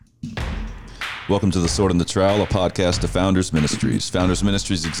Welcome to The Sword and the Trowel, a podcast of Founders Ministries. Founders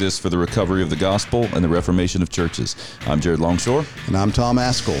Ministries exists for the recovery of the gospel and the reformation of churches. I'm Jared Longshore. And I'm Tom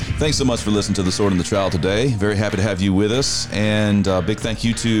Askell. Thanks so much for listening to The Sword and the Trowel today. Very happy to have you with us. And a big thank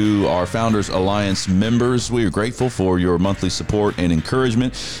you to our Founders Alliance members. We are grateful for your monthly support and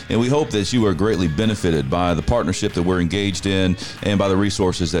encouragement. And we hope that you are greatly benefited by the partnership that we're engaged in and by the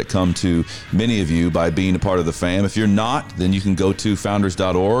resources that come to many of you by being a part of the fam. If you're not, then you can go to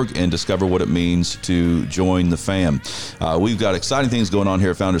founders.org and discover what it means to join the fam. We've got exciting things going on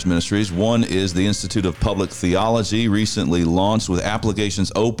here at Founders Ministries. One is the Institute of Public Theology, recently launched with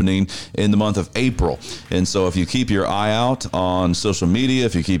applications opening in the month of April. And so if you keep your eye out on social media,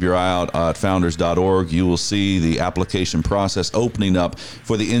 if you keep your eye out at founders.org, you will see the application process opening up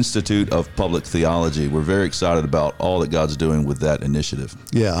for the Institute of Public Theology. We're very excited about all that God's doing with that initiative.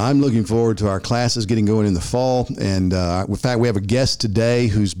 Yeah, I'm looking forward to our classes getting going in the fall. And in fact, we have a guest today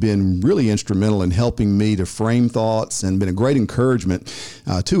who's been really instrumental in helping me to frame thoughts and been a great encouragement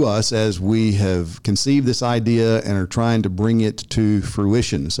to us as we have conceived this idea and are trying to bring it to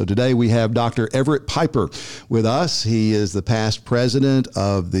fruition. So today we have Dr. Everett Piper with us. He is the past president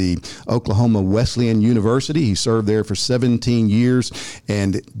of the Oklahoma Wesleyan University. He served there for 17 years.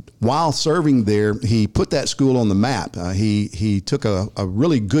 And while serving there, he put that school on the map. He took a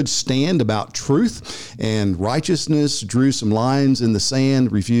really good stand about truth and righteousness, drew some lines in the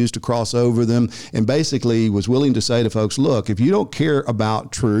sand, refused to cross over them, and basically was willing to say to folks, look, if you don't care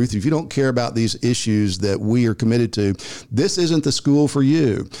about truth, if you don't care about these issues that we are committed to, this isn't the school for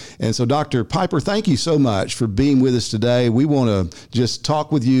you. And so, Dr. Piper, thank you so much for being with us today. We want to just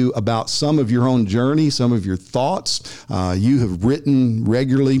talk with you about some of your own journey, some of your thoughts. You have written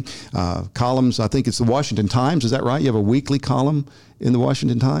regularly columns. I think it's the Washington Times. Is that right? You have a weekly column in the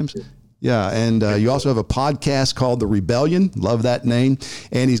Washington Times? Yeah, and you also have a podcast called The Rebellion. Love that name.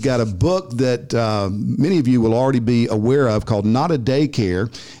 And he's got a book that many of you will already be aware of called Not a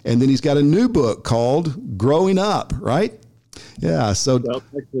Daycare. And then he's got a new book called Growing Up, right? Yeah, so... Well,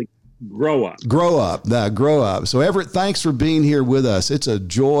 actually, Grow Up. Grow Up. So Everett, thanks for being here with us. It's a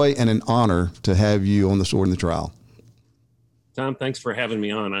joy and an honor to have you on The Sword and the Trowel. Tom, thanks for having me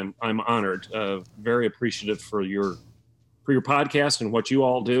on. I'm honored, very appreciative for your podcast and what you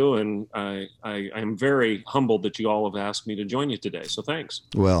all do. And I'm very humbled that you all have asked me to join you today. So thanks.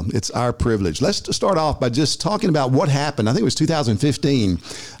 Well, it's our privilege. Let's start off by just talking about what happened. I think it was 2015.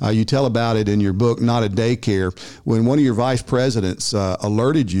 You tell about it in your book, Not a Daycare, when one of your vice presidents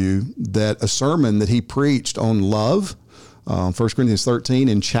alerted you that a sermon that he preached on love, 1 Corinthians 13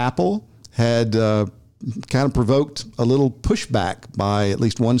 in chapel, had kind of provoked a little pushback by at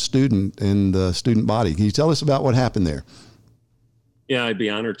least one student in the student body. Can you tell us about what happened there? Yeah, I'd be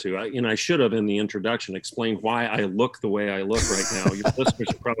honored to. I should have in the introduction explained why I look the way I look right now. Your listeners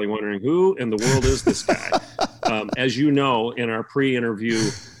are probably wondering, who in the world is this guy? As you know, in our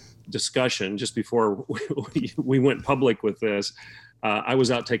pre-interview discussion, just before we went public with this, I was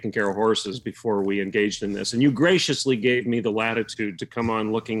out taking care of horses before we engaged in this. And you graciously gave me the latitude to come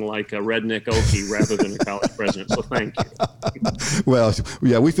on looking like a redneck Okie rather than a college president. So thank you. Well,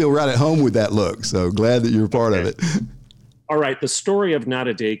 yeah, we feel right at home with that look. So glad that you're a part of it. All right, the story of Not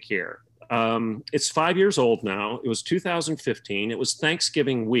a Daycare. It's 5 years old now. It was 2015. It was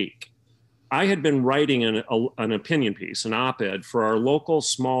Thanksgiving week. I had been writing an opinion piece, an op-ed, for our local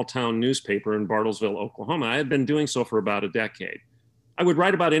small town newspaper in Bartlesville, Oklahoma. I had been doing so for about a decade. I would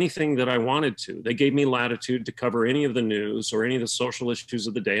write about anything that I wanted to. They gave me latitude to cover any of the news or any of the social issues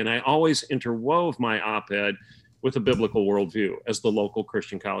of the day, and I always interwove my op-ed with a biblical worldview as the local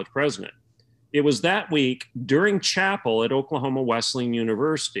Christian college president. It was that week during chapel at Oklahoma Wesleyan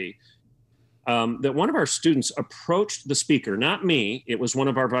University that one of our students approached the speaker, not me, it was one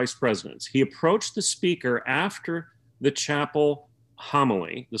of our vice presidents. He approached the speaker after the chapel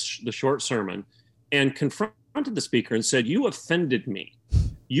homily, the short sermon, and confronted the speaker and said, "You offended me.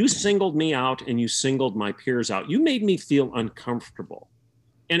 You singled me out and you singled my peers out. You made me feel uncomfortable."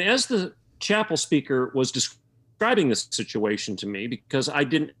 And as the chapel speaker was describing this situation to me, because I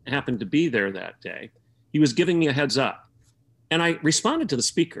didn't happen to be there that day, he was giving me a heads up. And I responded to the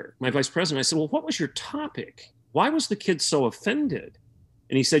speaker, my vice president. I said, "Well, what was your topic? Why was the kid so offended?"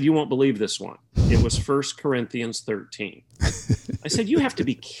 And he said, "You won't believe this one. It was 1 Corinthians 13. I said, "You have to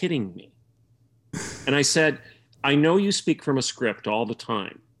be kidding me." And I said, "I know you speak from a script all the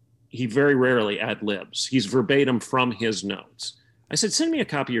time." He very rarely ad libs. He's verbatim from his notes. I said, "Send me a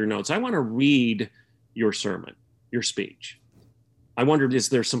copy of your notes. I want to read your sermon, your speech." I wondered, is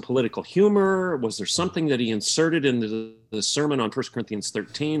there some political humor? Was there something that he inserted into the sermon on 1 Corinthians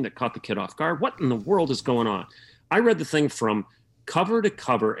 13 that caught the kid off guard? What in the world is going on? I read the thing from cover to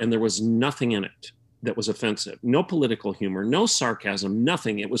cover, and there was nothing in it that was offensive. No political humor, no sarcasm,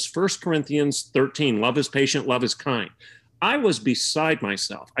 nothing. It was 1 Corinthians 13, love is patient, love is kind. I was beside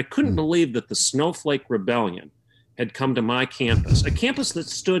myself. I couldn't believe that the Snowflake rebellion had come to my campus, a campus that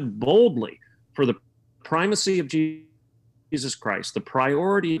stood boldly for the primacy of Jesus Christ, the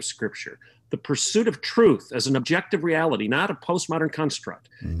priority of Scripture, the pursuit of truth as an objective reality, not a postmodern construct,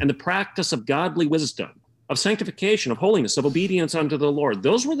 and the practice of godly wisdom, of sanctification, of holiness, of obedience unto the Lord.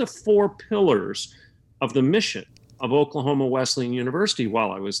 Those were the 4 pillars of the mission of Oklahoma Wesleyan University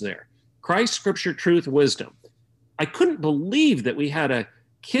while I was there. Christ, Scripture, truth, wisdom. I couldn't believe that we had a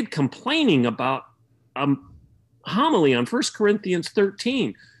kid complaining about homily on 1 Corinthians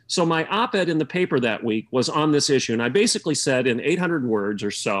 13. So my op-ed in the paper that week was on this issue. And I basically said in 800 words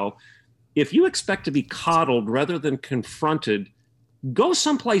or so, if you expect to be coddled rather than confronted, go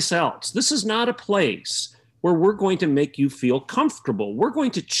someplace else. This is not a place where we're going to make you feel comfortable. We're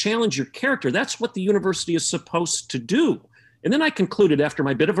going to challenge your character. That's what the university is supposed to do. And then I concluded after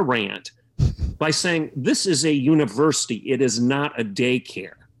my bit of a rant by saying, this is a university. It is not a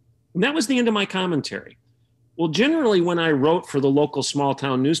daycare. And that was the end of my commentary. Well, generally, when I wrote for the local small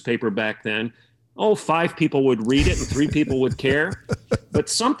town newspaper back then, 5 people would read it and 3 people would care. But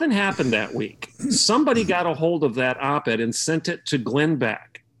something happened that week. Somebody got a hold of that op-ed and sent it to Glenn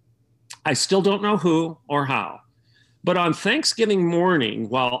Beck. I still don't know who or how. But on Thanksgiving morning,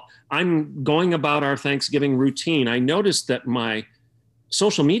 while I'm going about our Thanksgiving routine, I noticed that my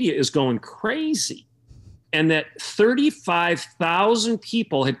social media is going crazy and that 35,000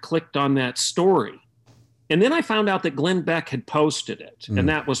 people had clicked on that story. And then I found out that Glenn Beck had posted it, and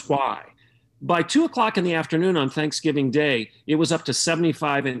that was why. By 2:00 in the afternoon on Thanksgiving Day, it was up to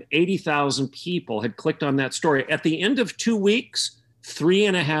 75 and 80,000 people had clicked on that story. At the end of 2 weeks,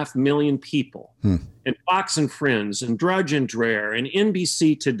 3.5 million people. And Fox and Friends and Drudge and Dare and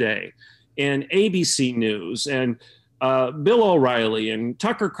NBC Today and ABC News and Bill O'Reilly and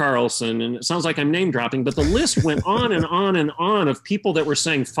Tucker Carlson, and it sounds like I'm name dropping, but the list went on and on and on of people that were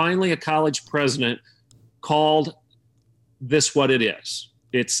saying, finally a college president called this what it is.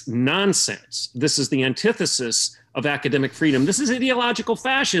 It's nonsense. This is the antithesis of academic freedom. This is ideological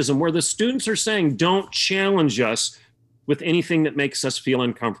fascism, where the students are saying, don't challenge us with anything that makes us feel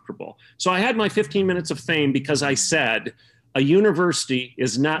uncomfortable. So I had my 15 minutes of fame because I said a university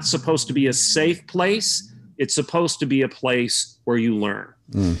is not supposed to be a safe place. It's supposed to be a place where you learn.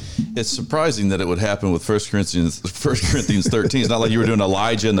 It's surprising that it would happen with 1 Corinthians 13. It's not like you were doing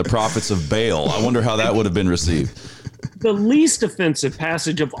Elijah and the prophets of Baal. I wonder how that would have been received. The least offensive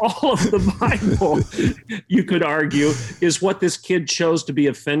passage of all of the Bible, you could argue, is what this kid chose to be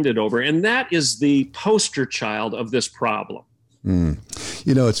offended over. And that is the poster child of this problem.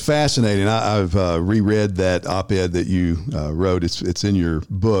 You know, it's fascinating. I've reread that op-ed that you wrote. It's in your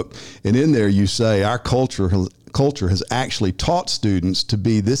book. And in there you say our culture has actually taught students to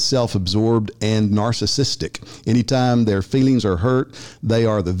be this self-absorbed and narcissistic. Anytime their feelings are hurt, they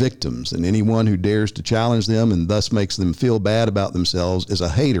are the victims. And anyone who dares to challenge them and thus makes them feel bad about themselves is a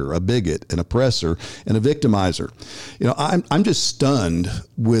hater, a bigot, an oppressor, and a victimizer. You know, I'm just stunned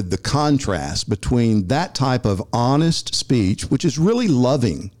with the contrast between that type of honest speech, which is really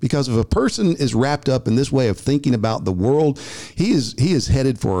loving, because if a person is wrapped up in this way of thinking about the world, he is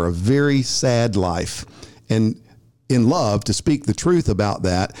headed for a very sad life. And in love, to speak the truth about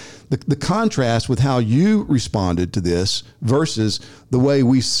that, the contrast with how you responded to this versus the way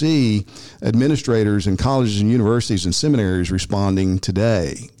we see administrators in colleges and universities and seminaries responding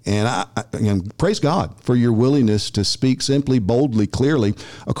today. And I praise God for your willingness to speak simply, boldly, clearly,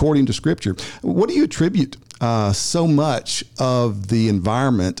 according to Scripture. What do you attribute so much of the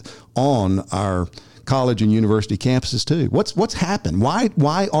environment on our college and university campuses too? What's happened?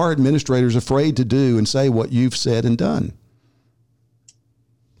 Why are administrators afraid to do and say what you've said and done?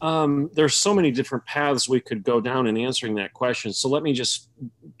 There's so many different paths we could go down in answering that question. So let me just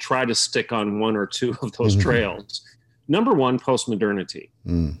try to stick on one or two of those trails. Number one, postmodernity.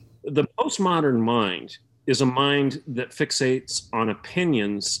 The postmodern mind is a mind that fixates on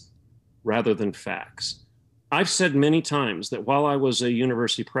opinions rather than facts. I've said many times that while I was a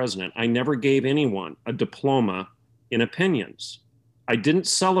university president, I never gave anyone a diploma in opinions. I didn't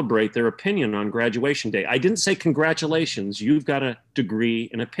celebrate their opinion on graduation day. I didn't say, congratulations, you've got a degree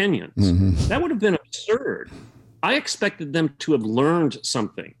in opinions. That would have been absurd. I expected them to have learned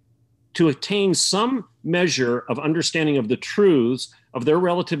something, to attain some measure of understanding of the truths of their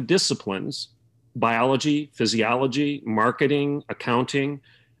relative disciplines, biology, physiology, marketing, accounting.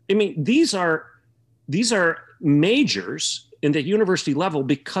 I mean, these are majors in the university level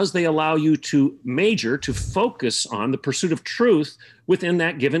because they allow you to major, to focus on the pursuit of truth within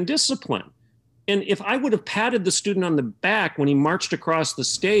that given discipline. And if I would have patted the student on the back when he marched across the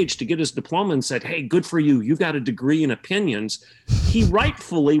stage to get his diploma and said, hey, good for you, you got a degree in opinions, he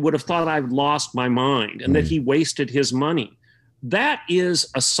rightfully would have thought I'd lost my mind and that he wasted his money. That is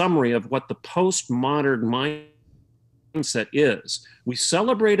a summary of what the postmodern mindset is. We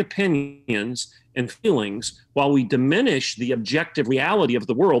celebrate opinions and feelings while we diminish the objective reality of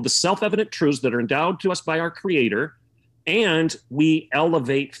the world, the self-evident truths that are endowed to us by our Creator, and we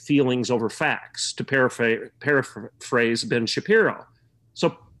elevate feelings over facts, to paraphrase Ben Shapiro.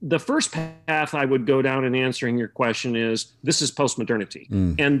 So the first path I would go down in answering your question is, this is postmodernity.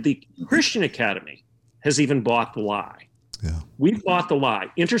 And the Christian Academy has even bought the lie. Yeah. We've bought the lie.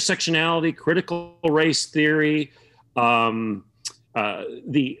 Intersectionality, critical race theory, the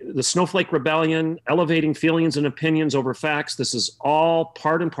Snowflake rebellion, elevating feelings and opinions over facts. This is all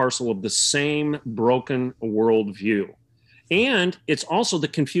part and parcel of the same broken worldview. And it's also the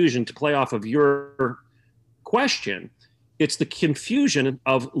confusion, to play off of your question, it's the confusion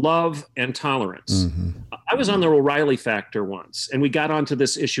of love and tolerance. I was on the O'Reilly Factor once, and we got onto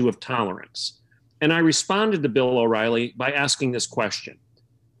this issue of tolerance. And I responded to Bill O'Reilly by asking this question.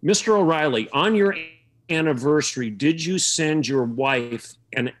 Mr. O'Reilly, on your anniversary, did you send your wife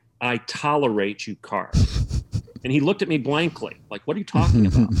an I tolerate you card? And he looked at me blankly, like, what are you talking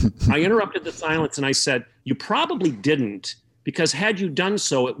about? I interrupted the silence and I said, you probably didn't, because had you done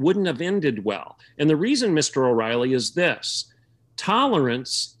so, it wouldn't have ended well. And the reason, Mr. O'Reilly, is this.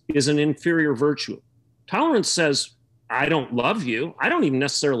 Tolerance is an inferior virtue. Tolerance says, I don't love you. I don't even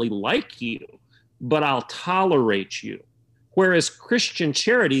necessarily like you, but I'll tolerate you. Whereas Christian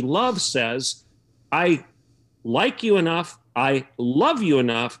charity, love, says, I like you enough, I love you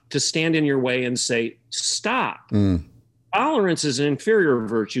enough to stand in your way and say, stop. Tolerance is an inferior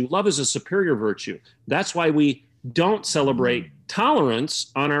virtue. Love is a superior virtue. That's why we don't celebrate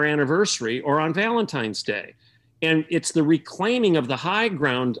tolerance on our anniversary or on Valentine's Day. And it's the reclaiming of the high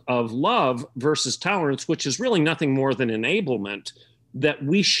ground of love versus tolerance, which is really nothing more than enablement, that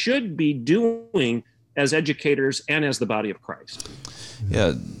we should be doing as educators and as the body of Christ.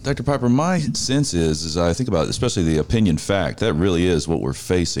 Yeah, Dr. Piper, my sense is I think about especially the opinion fact, that really is what we're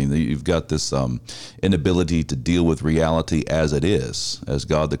facing. You've got this inability to deal with reality as it is, as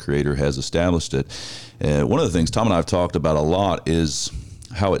God the Creator has established it. One of the things Tom and I have talked about a lot is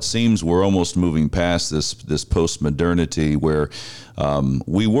how it seems we're almost moving past this post-modernity where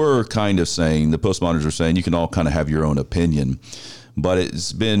we were kind of saying, the postmoderns are saying, you can all kind of have your own opinion. But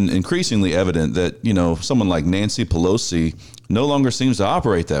it's been increasingly evident that, someone like Nancy Pelosi no longer seems to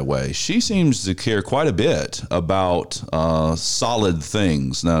operate that way. She seems to care quite a bit about solid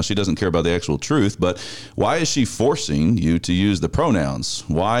things. Now, she doesn't care about the actual truth, but why is she forcing you to use the pronouns?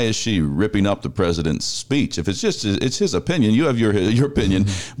 Why is she ripping up the president's speech? If it's his opinion, you have your opinion,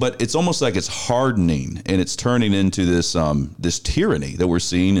 but it's almost like it's hardening and it's turning into this tyranny that we're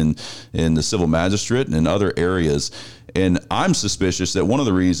seeing in the civil magistrate and in other areas. And I'm suspicious that one of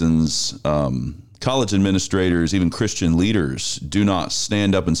the reasons college administrators, even Christian leaders, do not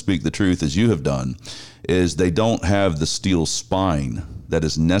stand up and speak the truth as you have done is they don't have the steel spine that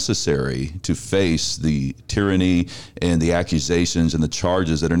is necessary to face the tyranny and the accusations and the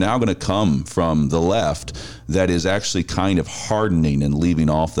charges that are now going to come from the left that is actually kind of hardening and leaving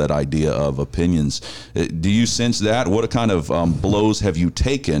off that idea of opinions. Do you sense that? What kind of blows have you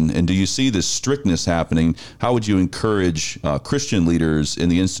taken? And do you see this strictness happening? How would you encourage Christian leaders in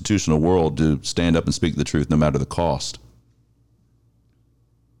the institutional world to stand up and speak the truth no matter the cost?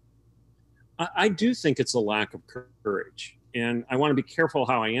 I do think it's a lack of courage. And I want to be careful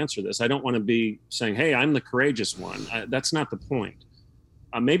how I answer this. I don't want to be saying, hey, I'm the courageous one. That's not the point.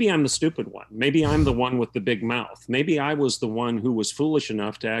 Maybe I'm the stupid one. Maybe I'm the one with the big mouth. Maybe I was the one who was foolish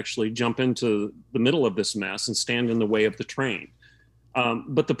enough to actually jump into the middle of this mess and stand in the way of the train.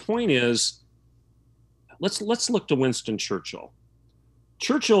 But the point is, let's look to Winston Churchill.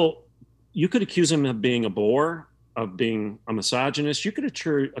 Churchill, you could accuse him of being a bore, of being a misogynist. You could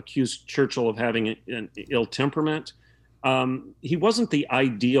accuse Churchill of having an ill temperament. He wasn't the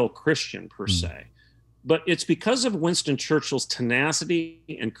ideal Christian per se, but it's because of Winston Churchill's tenacity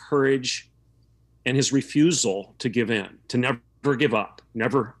and courage and his refusal to give in, to never give up,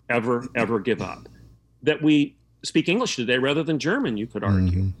 never, ever, ever give up, that we speak English today rather than German, you could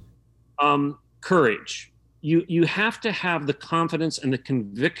argue. Courage. You have to have the confidence and the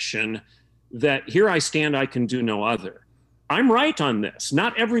conviction that here I stand, I can do no other. I'm right on this.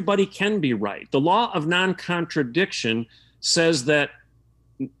 Not everybody can be right. The law of non-contradiction says that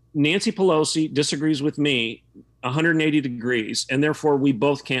Nancy Pelosi disagrees with me. 180 degrees, and therefore we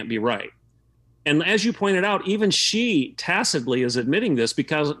both can't be right. And as you pointed out, even she tacitly is admitting this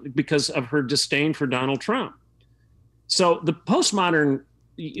because of her disdain for Donald Trump. So the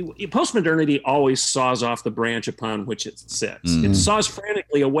postmodernity always saws off the branch upon which it sits. It saws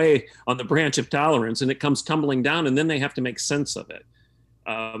frantically away on the branch of tolerance, and it comes tumbling down, and then they have to make sense of it.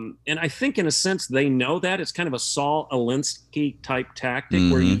 And I think, in a sense, they know that. It's kind of a Saul Alinsky type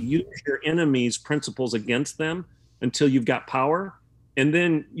tactic where you use your enemy's principles against them until you've got power. And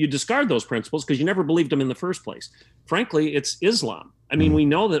then you discard those principles because you never believed them in the first place. Frankly, it's Islam. I mean, we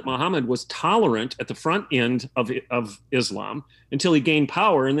know that Muhammad was tolerant at the front end of Islam until he gained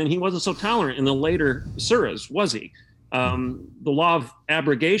power, and then he wasn't so tolerant in the later surahs, was he? The law of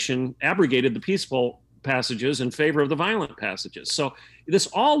abrogation abrogated the peaceful passages in favor of the violent passages. So this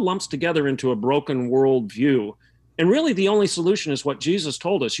all lumps together into a broken worldview. And really, the only solution is what Jesus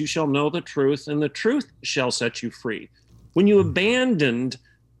told us: you shall know the truth, and the truth shall set you free. When you abandoned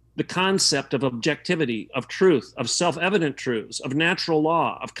the concept of objectivity, of truth, of self-evident truths, of natural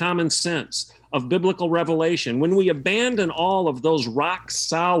law, of common sense, of biblical revelation, when we abandon all of those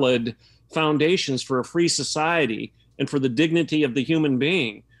rock-solid foundations for a free society and for the dignity of the human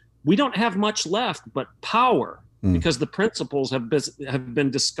being, we don't have much left but power, because the principles have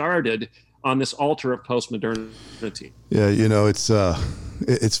been discarded on this altar of postmodernity. Yeah,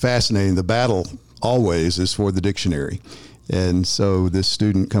 it's fascinating. The battle always is for the dictionary. And so this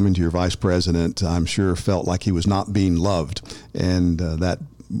student coming to your vice president, I'm sure, felt like he was not being loved. And that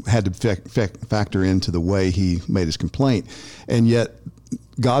had to factor into the way he made his complaint. And yet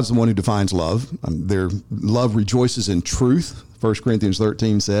God's the one who defines love. Their love rejoices in truth, 1 Corinthians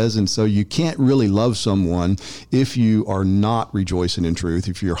 13 says. And so you can't really love someone if you are not rejoicing in truth,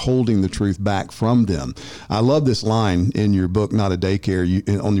 if you're holding the truth back from them. I love this line in your book, Not a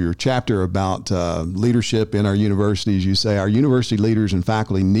Daycare. On your chapter about leadership in our universities, you say, our university leaders and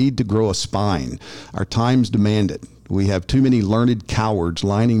faculty need to grow a spine. Our times demand it. We have too many learned cowards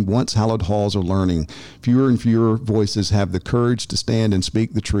lining once hallowed halls of learning. Fewer and fewer voices have the courage to stand and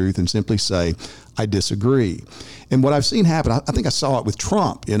speak the truth and simply say, I disagree. And what I've seen happen, I think I saw it with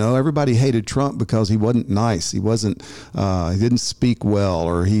Trump. Everybody hated Trump because he wasn't nice. He didn't speak well,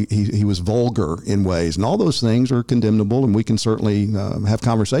 or he was vulgar in ways. And all those things are condemnable, and we can certainly have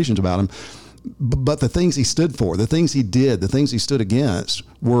conversations about them. But the things he stood for, the things he did, the things he stood against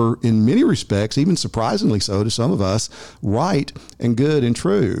were, in many respects, even surprisingly so to some of us, right and good and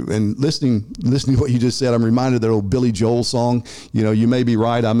true. And listening to what you just said, I'm reminded of that old Billy Joel song, you may be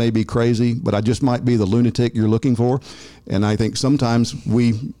right, I may be crazy, but I just might be the lunatic you're looking for. And I think sometimes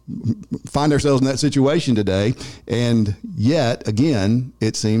we find ourselves in that situation today. And yet, again,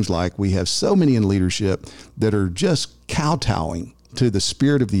 it seems like we have so many in leadership that are just kowtowing to the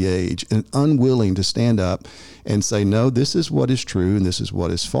spirit of the age and unwilling to stand up and say, no, this is what is true and this is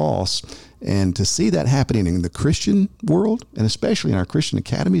what is false. And to see that happening in the Christian world, and especially in our Christian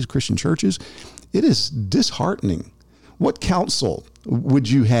academies, Christian churches, it is disheartening. What counsel would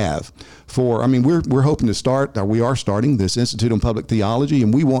you have for, we're hoping to start, we are starting this Institute on Public Theology,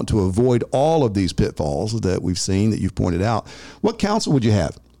 and we want to avoid all of these pitfalls that we've seen, that you've pointed out. What counsel would you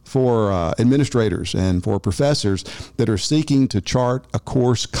have for administrators and for professors that are seeking to chart a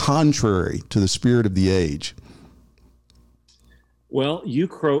course contrary to the spirit of the age? Well, you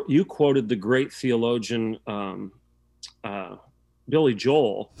quoted the great theologian Billy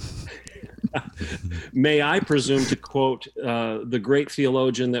Joel. May I presume to quote the great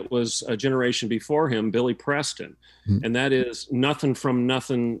theologian that was a generation before him, Billy Preston, and that is, nothing from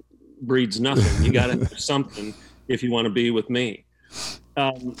nothing breeds nothing. You got to have something if you want to be with me.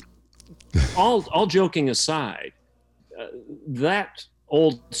 All joking aside, that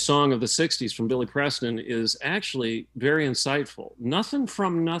old song of the 60s from Billy Preston is actually very insightful. Nothing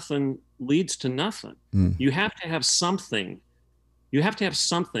from nothing leads to nothing. You have to have something. You have to have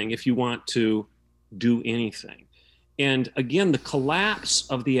something if you want to do anything. And again, the collapse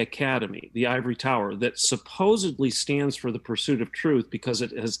of the academy, the ivory tower, that supposedly stands for the pursuit of truth because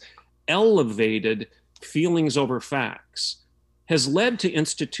it has elevated feelings over facts, has led to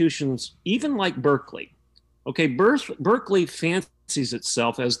institutions even like Berkeley. Okay, Berkeley fancies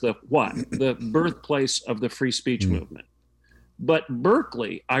itself as the birthplace of the free speech movement. But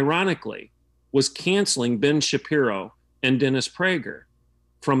Berkeley, ironically, was canceling Ben Shapiro and Dennis Prager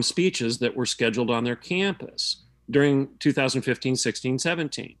from speeches that were scheduled on their campus during 2015, 16,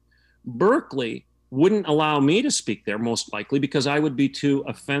 17. Berkeley wouldn't allow me to speak there, most likely, because I would be too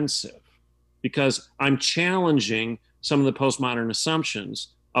offensive, because I'm challenging some of the postmodern assumptions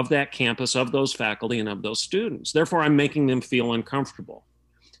of that campus, of those faculty, and of those students. Therefore, I'm making them feel uncomfortable.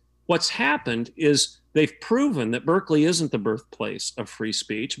 What's happened is They've proven that Berkeley isn't the birthplace of free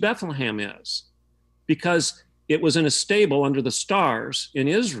speech. Bethlehem is, because it was in a stable under the stars in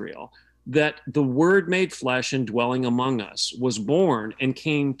Israel that the Word made flesh and dwelling among us was born and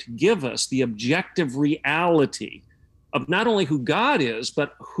came to give us the objective reality of not only who God is,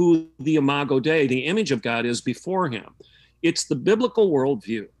 but who the Imago Dei, the image of God, is before him. It's the biblical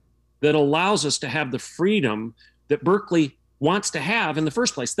worldview that allows us to have the freedom that Berkeley wants to have in the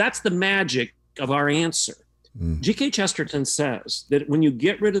first place. That's the magic of our answer. G.K. Chesterton says that when you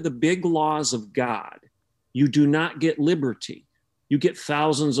get rid of the big laws of God, you do not get liberty. You get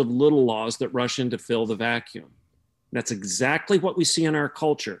thousands of little laws that rush in to fill the vacuum. That's exactly what we see in our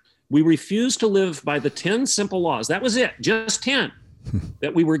culture. We refuse to live by the 10 simple laws. That was it, just 10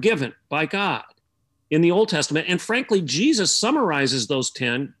 that we were given by God in the Old Testament. And frankly, Jesus summarizes those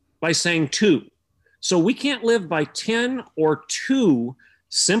 10 by saying 2. So we can't live by 10 or 2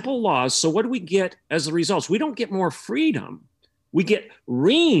 simple laws. So what do we get as the results? We don't get more freedom. We get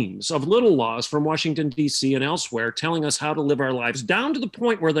reams of little laws from Washington, D.C. and elsewhere telling us how to live our lives, down to the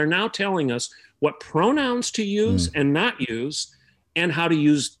point where they're now telling us what pronouns to use and not use and how to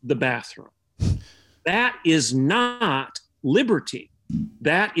use the bathroom. That is not liberty.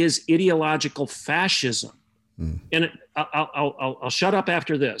 That is ideological fascism. And I'll shut up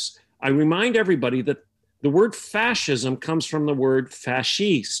after this. I remind everybody that the word fascism comes from the word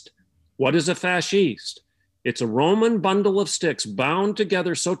fasciste. What is a fasciste? It's a Roman bundle of sticks bound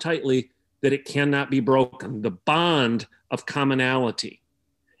together so tightly that it cannot be broken, the bond of commonality.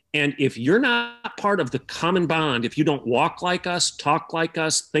 And if you're not part of the common bond, if you don't walk like us, talk like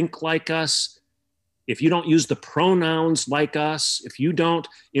us, think like us, if you don't use the pronouns like us, if you don't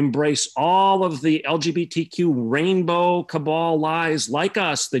embrace all of the LGBTQ rainbow cabal lies like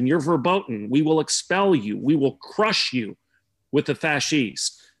us, then you're verboten. We will expel you. We will crush you with the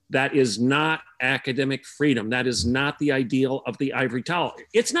fasciste. That is not academic freedom. That is not the ideal of the ivory tower.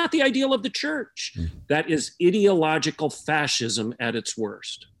 It's not the ideal of the church. That is ideological fascism at its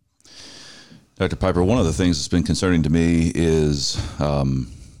worst. Dr. Piper, one of the things that's been concerning to me is,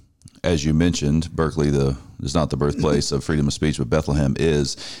 as you mentioned, Berkeley is not the birthplace of freedom of speech, but Bethlehem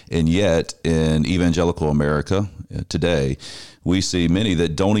is. And yet, in evangelical America today, we see many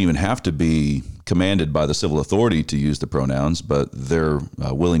that don't even have to be commanded by the civil authority to use the pronouns, but they're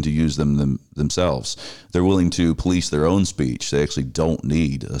willing to use them themselves. They're willing to police their own speech. They actually don't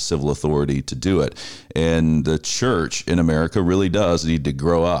need a civil authority to do it. And the church in America really does need to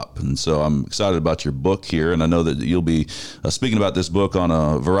grow up. And so I'm excited about your book here, and I know that you'll be speaking about this book on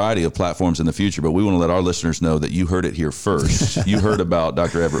a variety of platforms in the future, but we want to let our listeners know that you heard it here first. You heard about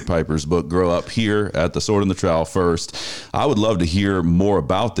Dr. Everett Piper's book, Grow Up, here at The Sword and the Trowel first. I would love to hear more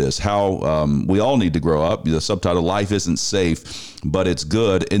about this, how we all need to grow up. The subtitle, Life Isn't Safe, but It's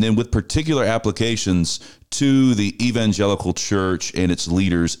Good. And then with particular applications to the evangelical church and its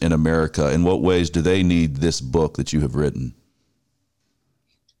leaders in America, in what ways do they need this book that you have written?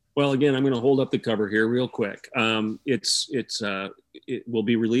 Well, again, I'm going to hold up the cover here real quick. It will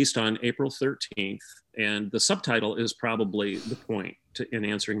be released on April 13th, and the subtitle is probably the point in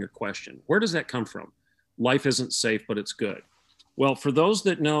answering your question. Where does that come from? Life isn't safe, but it's good. Well, for those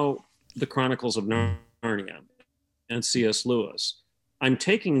that know the Chronicles of Narnia and C.S. Lewis, I'm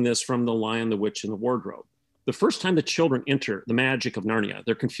taking this from The Lion, the Witch, and the Wardrobe. The first time the children enter the magic of Narnia,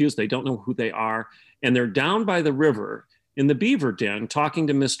 they're confused. They don't know who they are. And they're down by the river in the beaver den talking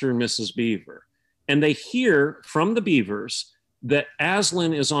to Mr. and Mrs. Beaver. And they hear from the beavers that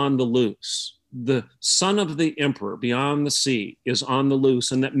Aslan is on the loose. The son of the emperor beyond the sea is on the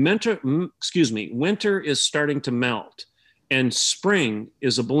loose, and that winter is starting to melt and spring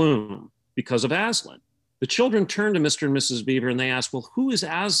is a bloom because of Aslan. The children turn to Mr. and Mrs. Beaver and they ask, well, who is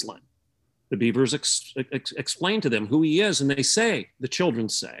Aslan? The beavers explain to them who he is, and the children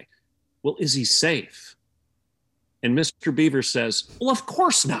say, well, is he safe? And Mr. Beaver says, well, of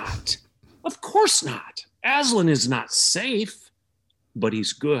course not. Of course not. Aslan is not safe, but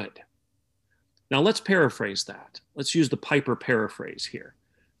he's good. Now let's paraphrase that. Let's use the Piper paraphrase here.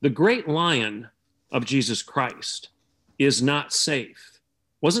 The great lion of Jesus Christ is not safe.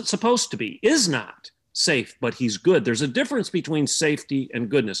 Wasn't supposed to be, is not safe, but he's good. There's a difference between safety and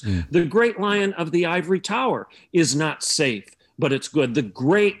goodness. The great lion of the ivory tower is not safe, but it's good. The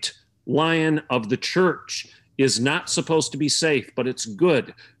great lion of the church is not supposed to be safe, but it's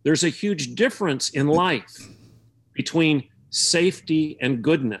good. There's a huge difference in life between safety and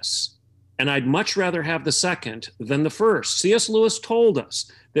goodness. And I'd much rather have the second than the first. C.S. Lewis told us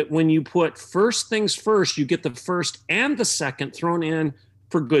that when you put first things first, you get the first and the second thrown in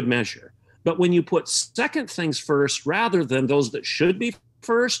for good measure. But when you put second things first rather than those that should be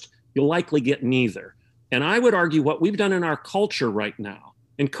first, you'll likely get neither. And I would argue what we've done in our culture right now,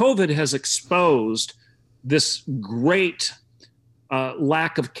 and COVID has exposed this great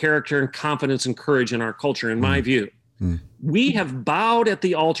lack of character and confidence and courage in our culture, in my view. We have bowed at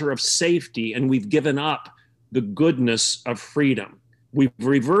the altar of safety, and we've given up the goodness of freedom. We've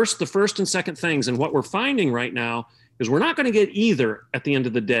reversed the first and second things. And what we're finding right now is we're not going to get either at the end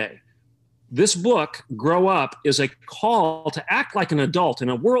of the day. This book, Grow Up, is a call to act like an adult in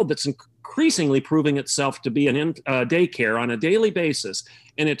a world that's increasingly proving itself to be a daycare on a daily basis.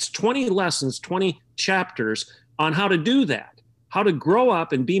 And it's 20 lessons, 20 chapters on how to do that, how to grow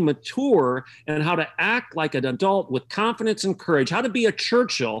up and be mature, and how to act like an adult with confidence and courage, how to be a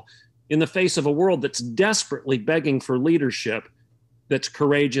Churchill in the face of a world that's desperately begging for leadership that's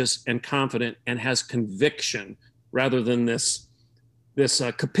courageous and confident and has conviction, rather than this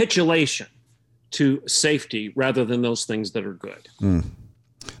capitulation to safety, rather than those things that are good.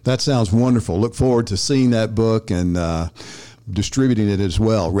 That sounds wonderful. Look forward to seeing that book and distributing it as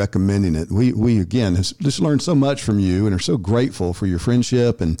well, recommending it. We again just learned so much from you and are so grateful for your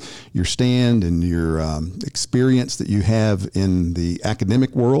friendship and your stand and your experience that you have in the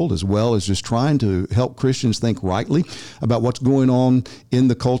academic world, as well as just trying to help Christians think rightly about what's going on in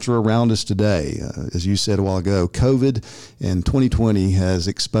the culture around us today. As you said a while ago, COVID and 2020 has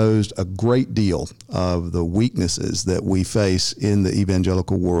exposed a great deal of the weaknesses that we face in the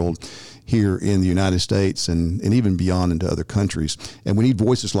evangelical world here in the United States and even beyond into other countries. And we need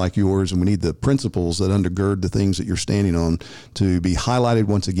voices like yours, and we need the principles that undergird the things that you're standing on to be highlighted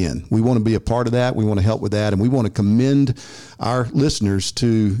once again. We want to be a part of that. We want to help with that. And we want to commend our listeners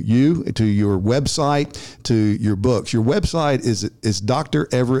to you, to your website, to your books. Your website is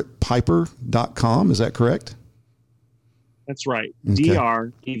dreverettpiper.com. Is that correct? That's right. Okay.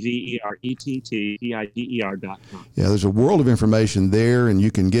 drevettpiper.com. Yeah, there's a world of information there, and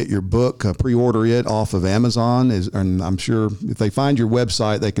you can get your book, pre-order it off of Amazon. And I'm sure if they find your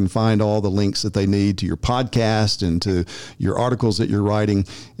website, they can find all the links that they need to your podcast and to your articles that you're writing.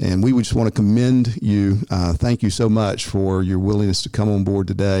 And we would just want to commend you. Thank you so much for your willingness to come on board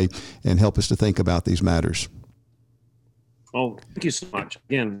today and help us to think about these matters. Oh, thank you so much.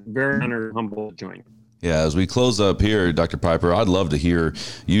 Again, very honored and humble to join you. Yeah, as we close up here, Dr. Piper, I'd love to hear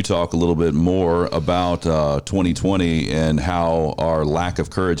you talk a little bit more about 2020 and how our lack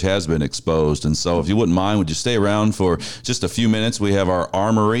of courage has been exposed. And so if you wouldn't mind, would you stay around for just a few minutes? We have our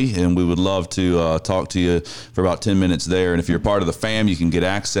armory, and we would love to talk to you for about 10 minutes there. And if you're part of the fam, you can get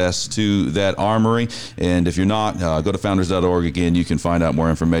access to that armory. And if you're not, go to founders.org. Again, you can find out more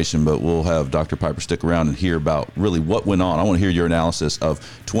information, but we'll have Dr. Piper stick around and hear about really what went on. I want to hear your analysis of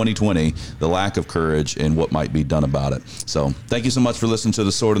 2020, the lack of courage, and what might be done about it. So thank you so much for listening to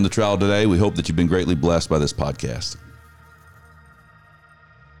The Sword and the Trowel today. We hope that you've been greatly blessed by this podcast.